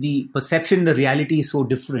the perception, the reality is so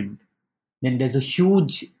different, then there's a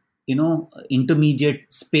huge,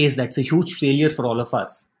 intermediate space that's a huge failure for all of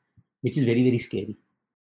us, which is very, very scary.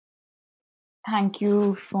 Thank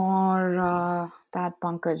you for that,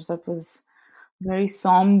 Pankaj. That was very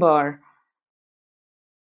somber.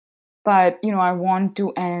 But, I want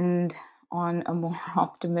to end on a more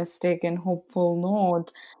optimistic and hopeful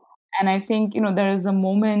note. And I think, there is a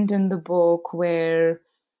moment in the book where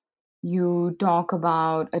you talk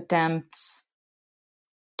about attempts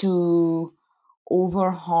to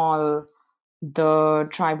overhaul the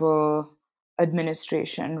tribal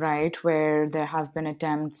administration, right? Where there have been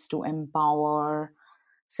attempts to empower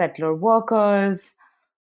settler workers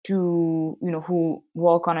to, who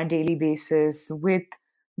work on a daily basis with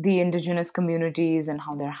the indigenous communities, and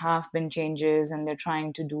how there have been changes and they're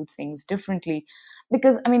trying to do things differently.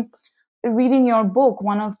 Because, I mean, reading your book,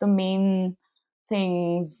 one of the main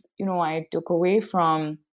things, I took away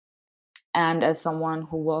from, and as someone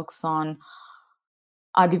who works on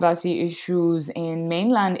Adivasi issues in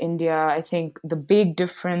mainland India, I think the big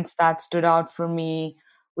difference that stood out for me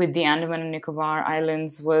with the Andaman and Nicobar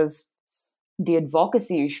Islands was the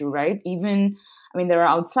advocacy issue, right? Even, I mean, there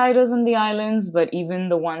are outsiders in the islands, but even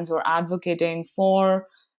the ones who are advocating for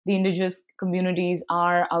the indigenous communities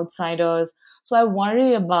are outsiders. So I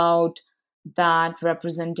worry about that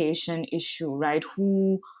representation issue, right?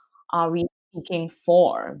 Who are we speaking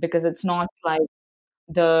for? Because it's not like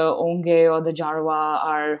the Onge or the Jarawa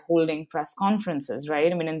are holding press conferences,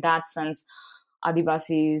 right? I mean, in that sense,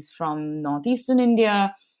 Adivasis from northeastern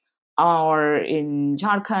India or in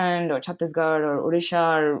Jharkhand or Chhattisgarh or Odisha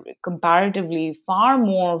are comparatively far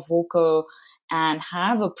more vocal and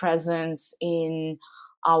have a presence in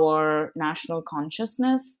our national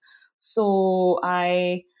consciousness. So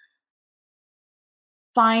I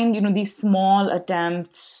find, these small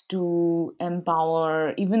attempts to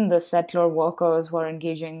empower even the settler workers who are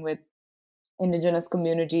engaging with indigenous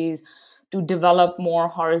communities to develop more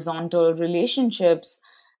horizontal relationships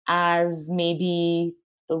as maybe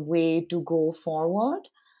the way to go forward.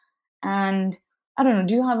 And I don't know,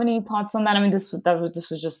 do you have any thoughts on that? I mean, this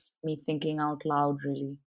was just me thinking out loud,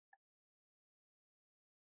 really.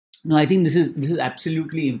 No, I think this is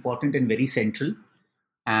absolutely important and very central.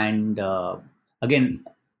 And again,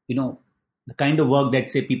 you know, the kind of work that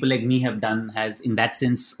say people like me have done has, in that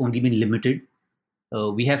sense, only been limited.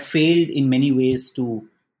 We have failed in many ways to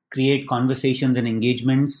create conversations and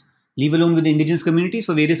engagements, leave alone with the indigenous communities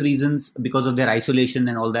for various reasons, because of their isolation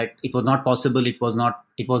and all that. It was not possible. It was not.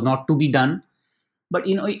 It was not to be done. But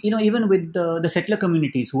even with the settler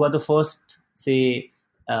communities, who are the first, say,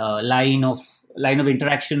 line of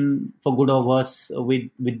interaction for good or worse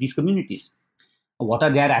with these communities. What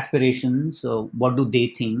are their aspirations? What do they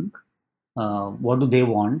think? What do they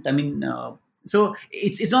want? I mean, so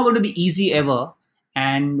it's not going to be easy ever,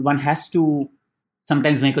 and one has to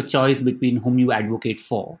sometimes make a choice between whom you advocate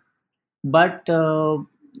for. But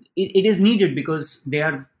it is needed because they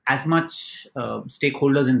are as much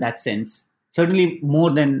stakeholders in that sense. Certainly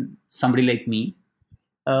more than somebody like me.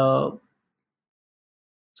 Uh,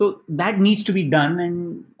 so that needs to be done,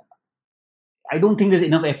 and I don't think there's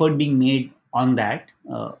enough effort being made on that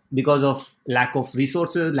because of lack of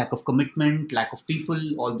resources, lack of commitment, lack of people,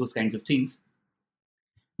 all those kinds of things.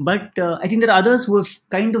 But I think there are others who have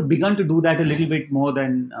kind of begun to do that a little bit more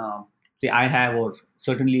than, say, I have, or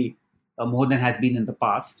certainly more than has been in the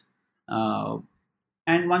past. Uh,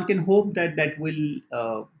 and one can hope that that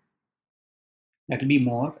will be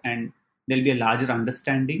more, and there'll be a larger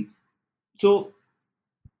understanding. So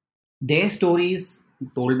their stories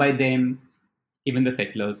told by them, even the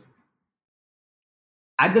settlers,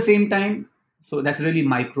 at the same time, so that's really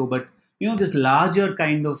micro, but this larger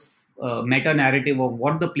kind of meta narrative of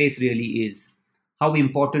what the place really is, how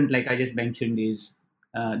important, like I just mentioned, is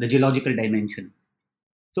the geological dimension.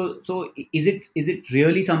 So is it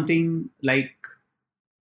really something like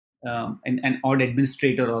an odd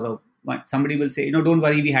administrator, or somebody will say, don't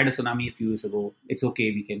worry, we had a tsunami a few years ago, it's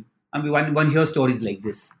okay, we can. I mean, one hears stories like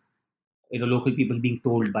this, local people being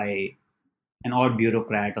told by an odd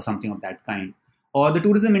bureaucrat or something of that kind. Or the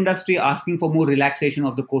tourism industry asking for more relaxation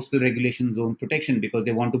of the coastal regulation zone protection because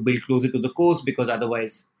they want to build closer to the coast, because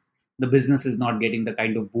otherwise the business is not getting the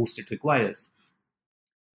kind of boost it requires.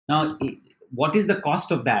 Now, what is the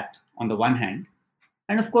cost of that on the one hand?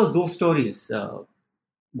 And of course, those stories,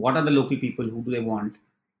 what are the local people, who do they want?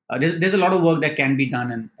 There's a lot of work that can be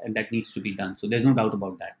done, and that needs to be done. So there's no doubt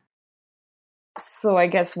about that. So I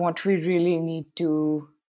guess what we really need to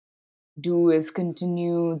do is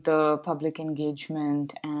continue the public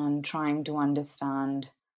engagement and trying to understand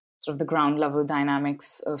sort of the ground level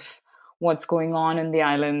dynamics of what's going on in the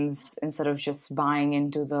islands instead of just buying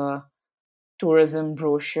into the tourism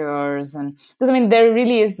brochures. And because I mean there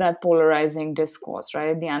really is that polarizing discourse,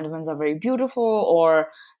 right? The Andamans are very beautiful, or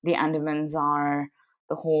the Andamans are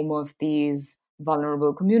the home of these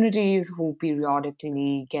vulnerable communities who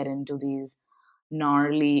periodically get into these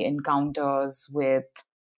gnarly encounters with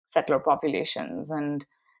settler populations. And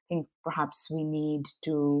I think perhaps we need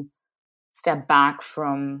to step back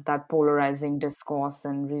from that polarizing discourse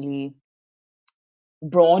and really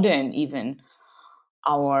broaden even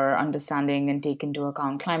our understanding and take into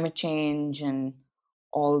account climate change and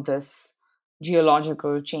all this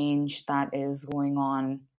geological change that is going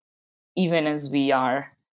on, even as we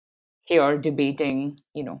are here debating,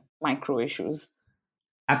 micro issues.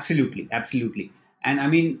 Absolutely, absolutely. And I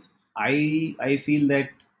mean, I feel that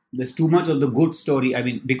there's too much of the good story. I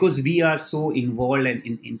mean, because we are so involved,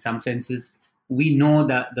 and in some senses, we know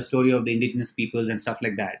the story of the indigenous peoples and stuff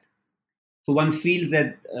like that. So one feels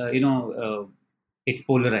that it's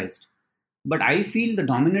polarized. But I feel the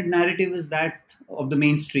dominant narrative is that of the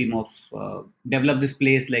mainstream of develop this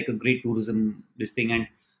place like a great tourism this thing, and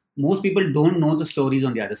most people don't know the stories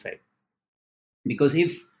on the other side. Because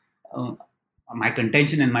if uh, my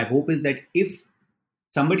contention and my hope is that if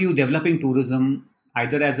somebody who's developing tourism,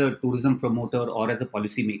 either as a tourism promoter or as a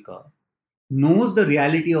policymaker, knows the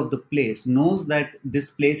reality of the place, knows that this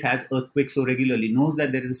place has earthquakes so regularly, knows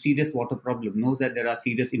that there is a serious water problem, knows that there are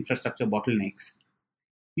serious infrastructure bottlenecks,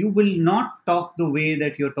 you will not talk the way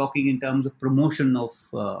that you're talking in terms of promotion of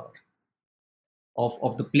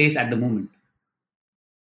the place at the moment.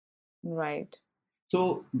 Right.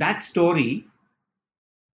 So that story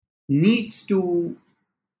needs to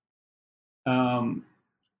um,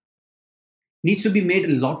 needs to be made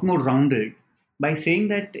a lot more rounded by saying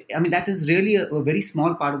that, I mean, that is really a very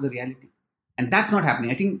small part of the reality. And that's not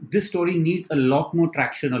happening. I think this story needs a lot more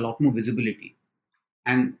traction, a lot more visibility.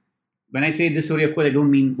 And when I say this story, of course, I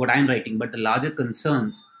don't mean what I'm writing, but the larger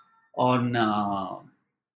concerns on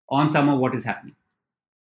some of what is happening.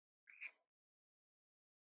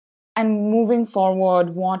 And moving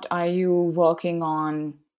forward, what are you working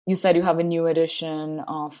on? You said you have a new edition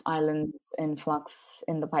of Islands in Flux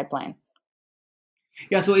in the pipeline.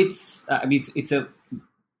 Yeah, so it's I mean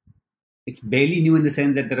it's barely new in the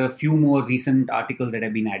sense that there are a few more recent articles that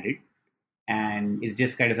have been added, and it's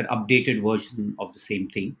just kind of an updated version of the same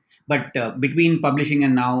thing. But between publishing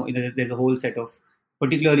and now, there's a whole set of,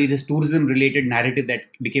 particularly this tourism related narrative that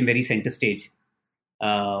became very center stage.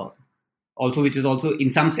 Also, which is also in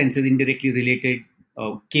some senses indirectly related,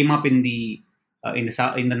 came up in the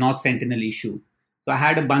North Sentinel issue. So I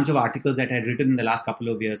had a bunch of articles that I had written in the last couple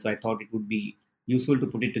of years, so I thought it would be useful to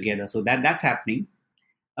put it together. So that's happening.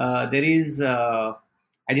 There is, I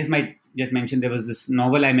just might just mention, there was this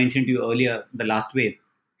novel I mentioned to you earlier, The Last Wave,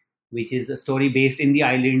 which is a story based in the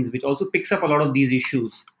islands, which also picks up a lot of these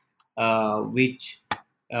issues, which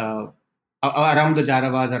around the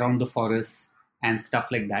Jarawas, around the forests, and stuff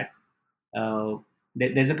like that.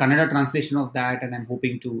 There's a Kannada translation of that, and I'm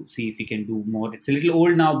hoping to see if we can do more. It's a little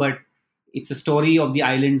old now, but it's a story of the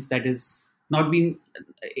islands that is not been.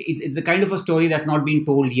 It's a kind of a story that's not been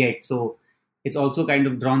told yet. So it's also kind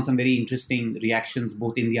of drawn some very interesting reactions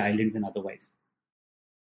both in the islands and otherwise.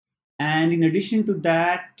 And in addition to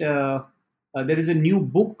that, there is a new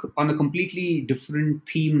book on a completely different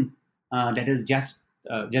theme that has just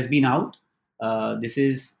been out. This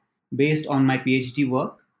is based on my PhD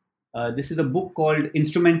work. This is a book called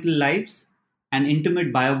Instrumental Lives, an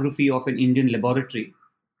intimate biography of an Indian laboratory.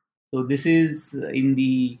 So this is in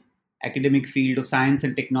the academic field of science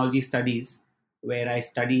and technology studies, where I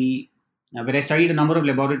studied a number of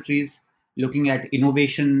laboratories looking at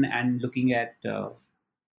innovation and looking at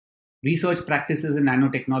research practices in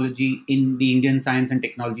nanotechnology in the Indian science and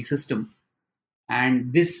technology system.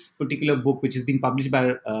 And this particular book, which has been published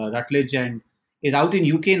by Routledge and is out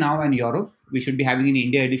in UK now and Europe, we should be having an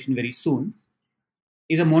India edition very soon,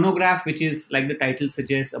 is a monograph which is, like the title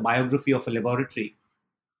suggests, a biography of a laboratory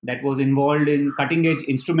that was involved in cutting edge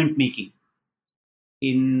instrument making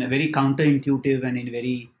in very counterintuitive and in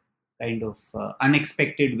very kind of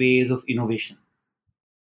unexpected ways of innovation.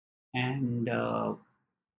 And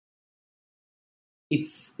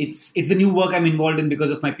it's the new work I'm involved in because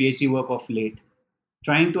of my PhD work of late,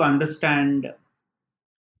 trying to understand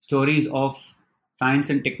stories of science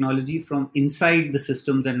and technology from inside the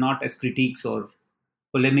systems and not as critiques or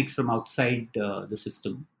polemics from outside the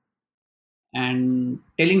system, and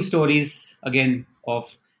telling stories again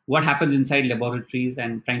of what happens inside laboratories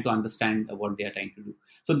and trying to understand what they are trying to do.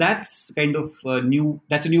 So that's kind of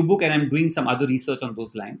that's a new book, and I'm doing some other research on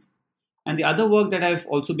those lines. And the other work that I've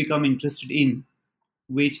also become interested in,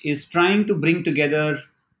 which is trying to bring together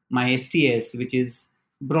my STS, which is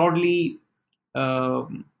broadly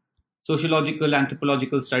sociological,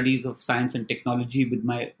 anthropological studies of science and technology, with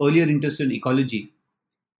my earlier interest in ecology.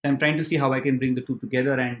 So I'm trying to see how I can bring the two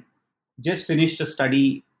together, and just finished a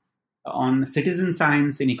study on citizen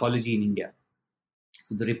science in ecology in India.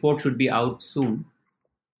 So the report should be out soon.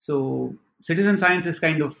 So citizen science is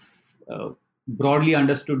kind of broadly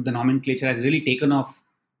understood. The nomenclature has really taken off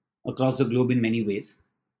across the globe in many ways.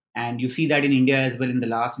 And you see that in India as well in the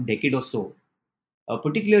last decade or so,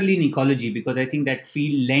 particularly in ecology, because I think that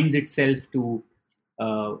field lends itself to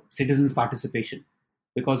citizens' participation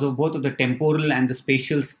because of both of the temporal and the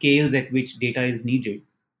spatial scales at which data is needed.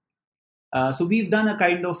 So we've done a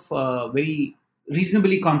kind of very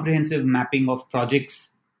reasonably comprehensive mapping of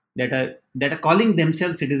projects that are calling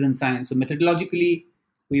themselves citizen science. So methodologically,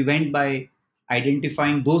 we went by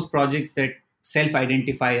identifying those projects that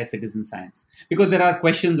self-identify as citizen science, because there are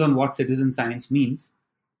questions on what citizen science means.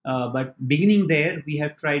 But beginning there, we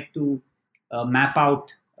have tried to map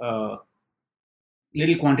out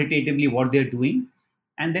little quantitatively what they're doing,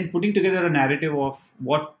 and then putting together a narrative of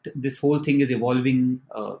what this whole thing is evolving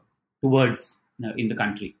towards in the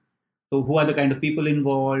country. So who are the kind of people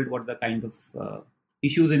involved? What are the kind of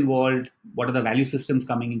issues involved? What are the value systems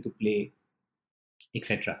coming into play,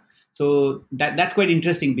 etc. So that's quite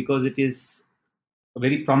interesting, because it is a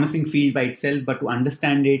very promising field by itself, but to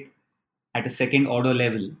understand it at a second order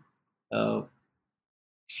level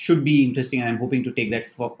should be interesting, and I'm hoping to take that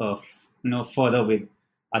further with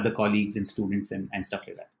other colleagues and students and stuff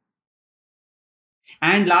like that.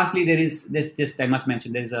 And lastly, I must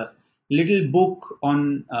mention, there's a little book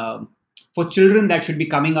on for children that should be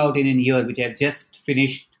coming out in a year, which I've just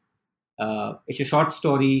finished. It's a short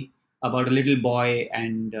story about a little boy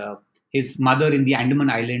and his mother in the Andaman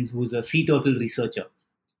Islands, who's a sea turtle researcher.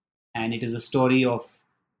 And it is a story of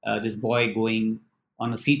this boy going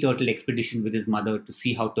on a sea turtle expedition with his mother to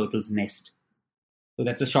see how turtles nest. So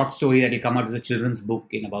that's a short story that will come out as a children's book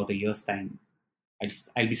in about a year's time.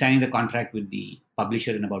 I'll be signing the contract with the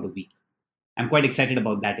publisher in about a week. I'm quite excited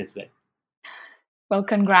about that as well. Well,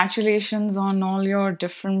 congratulations on all your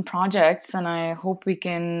different projects, and I hope we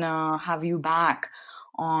can have you back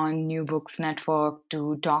on New Books Network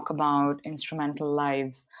to talk about instrumental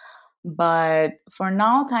lives. But for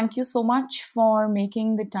now, thank you so much for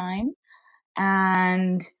making the time,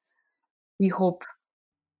 and we hope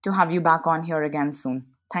to have you back on here again soon.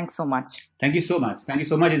 Thanks so much. Thank you so much. Thank you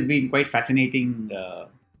so much. It's been quite fascinating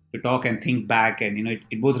to talk and think back, and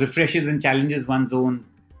it both refreshes and challenges one's own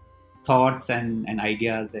thoughts and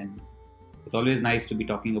ideas, and it's always nice to be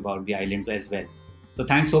talking about the islands as well. So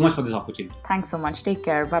thanks so much for this opportunity. Thanks so much. Take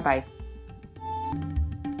care. Bye-bye.